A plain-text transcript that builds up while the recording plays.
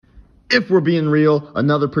If we're being real,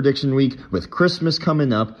 another prediction week with Christmas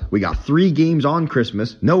coming up. We got 3 games on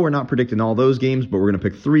Christmas. No, we're not predicting all those games, but we're going to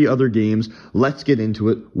pick 3 other games. Let's get into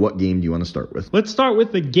it. What game do you want to start with? Let's start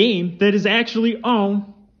with the game that is actually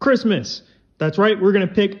on Christmas. That's right. We're going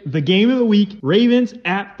to pick the game of the week, Ravens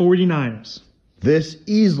at 49ers. This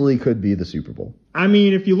easily could be the Super Bowl. I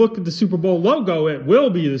mean, if you look at the Super Bowl logo, it will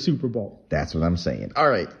be the Super Bowl. That's what I'm saying. All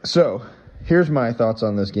right. So here's my thoughts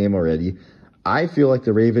on this game already. I feel like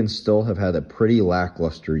the Ravens still have had a pretty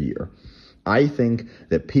lackluster year. I think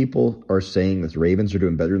that people are saying that the Ravens are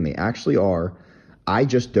doing better than they actually are. I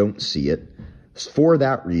just don't see it. For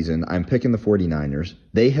that reason, I'm picking the 49ers.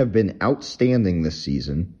 They have been outstanding this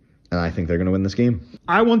season, and I think they're going to win this game.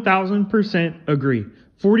 I 1,000% agree.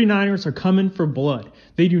 49ers are coming for blood.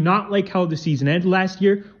 They do not like how the season ended last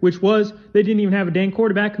year, which was they didn't even have a dang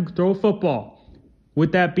quarterback who could throw a football.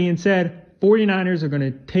 With that being said, 49ers are going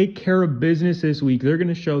to take care of business this week. They're going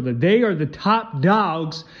to show that they are the top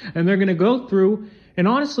dogs, and they're going to go through and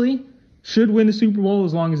honestly should win the Super Bowl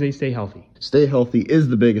as long as they stay healthy. Stay healthy is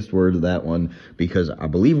the biggest word of that one, because I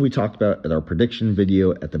believe we talked about at our prediction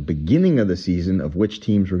video at the beginning of the season of which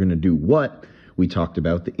teams were going to do what. We talked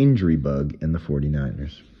about the injury bug in the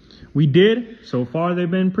 49ers. We did. So far, they've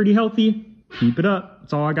been pretty healthy. Keep it up.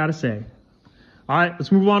 That's all I got to say. All right,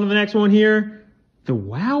 let's move on to the next one here. The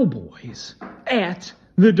Wow Boys at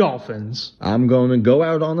the Dolphins. I'm going to go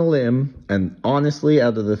out on a limb, and honestly,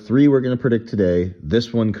 out of the 3 we're going to predict today,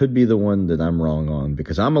 this one could be the one that I'm wrong on,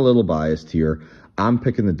 because I'm a little biased here. I'm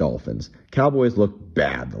picking the Dolphins. Cowboys looked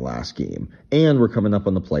bad the last game, and we're coming up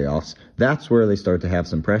on the playoffs. That's where they start to have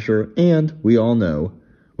some pressure, and we all know,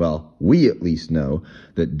 well, we at least know,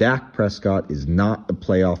 that Dak Prescott is not a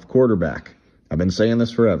playoff quarterback. I've been saying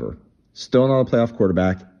this forever. Still not a playoff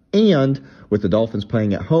quarterback, and with the Dolphins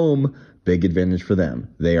playing at home, big advantage for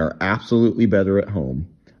them. They are absolutely better at home.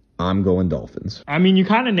 I'm going Dolphins. I mean, you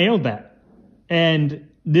kind of nailed that. And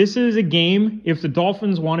this is a game, if the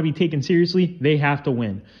Dolphins want to be taken seriously, they have to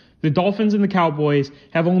win. The Dolphins and the Cowboys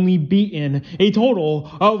have only beaten a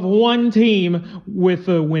total of 1 team with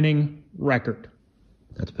a winning record.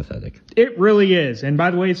 That's pathetic. It really is. And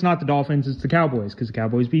by the way, it's not the Dolphins, it's the Cowboys, because the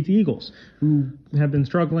Cowboys beat the Eagles, who have been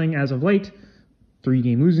struggling as of late.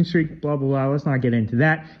 3-game losing streak, blah, blah, blah. Let's not get into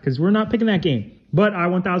that because we're not picking that game. But I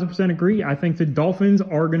 1,000% agree. I think the Dolphins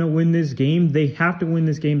are going to win this game. They have to win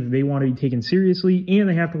this game if they want to be taken seriously, and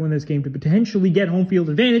they have to win this game to potentially get home field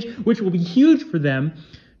advantage, which will be huge for them.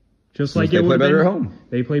 Just like it would have been. They play better at home.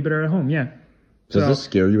 They play better at home, yeah. Does this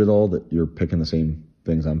scare you at all that you're picking the same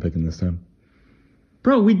things I'm picking this time?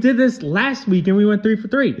 Bro, we did this last week and we went 3 for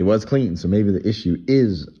 3. It was clean, so maybe the issue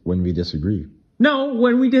is when we disagree. No,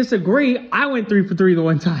 when we disagree, I went 3 for 3 the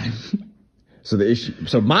one time.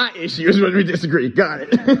 So my issue is when we disagree. Got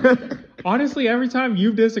it. Honestly, every time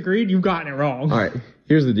you've disagreed, you've gotten it wrong. All right,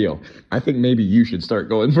 here's the deal. I think maybe you should start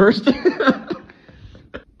going first.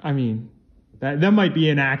 I mean, that might be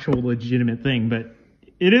an actual legitimate thing, but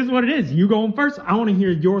it is what it is. You going first. I want to hear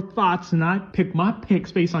your thoughts, and I pick my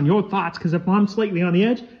picks based on your thoughts, because if I'm slightly on the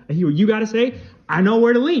edge, I hear what you got to say. I know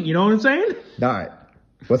where to lean. You know what I'm saying? All right.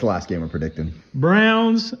 What's the last game we're predicting?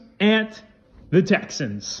 Browns at the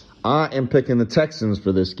Texans. I am picking the Texans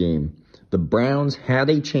for this game. The Browns had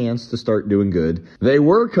a chance to start doing good. They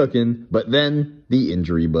were cooking, but then the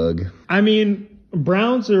injury bug. I mean,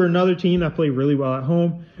 Browns are another team that played really well at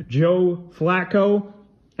home. Joe Flacco,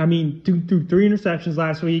 threw 3 interceptions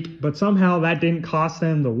last week, but somehow that didn't cost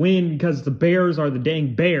them the win because the Bears are the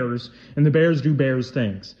dang Bears, and the Bears do Bears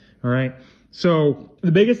things. All right? So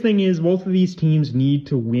the biggest thing is both of these teams need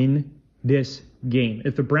to win this game.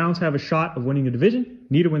 If the Browns have a shot of winning the division,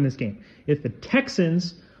 need to win this game. If the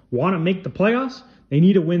Texans want to make the playoffs, they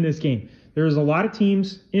need to win this game. There's a lot of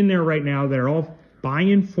teams in there right now that are all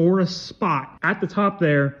vying for a spot at the top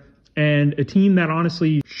there, and a team that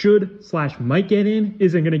honestly should/might get in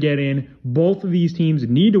isn't going to get in. Both of these teams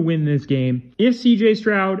need to win this game. If CJ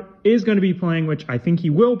Stroud is going to be playing, which I think he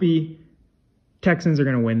will be, Texans are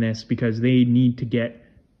going to win this because they need to get,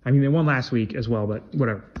 they won last week as well, but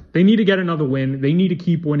whatever. They need to get another win. They need to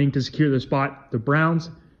keep winning to secure their spot. The Browns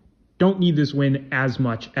don't need this win as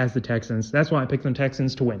much as the Texans. That's why I picked the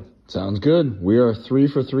Texans to win. Sounds good. We are 3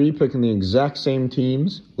 for 3, picking the exact same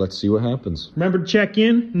teams. Let's see what happens. Remember to check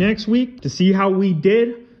in next week to see how we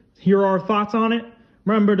did. Hear our thoughts on it.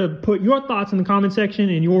 Remember to put your thoughts in the comment section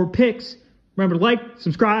and your picks. Remember to like,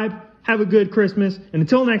 subscribe, have a good Christmas, and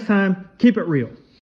until next time, keep it real.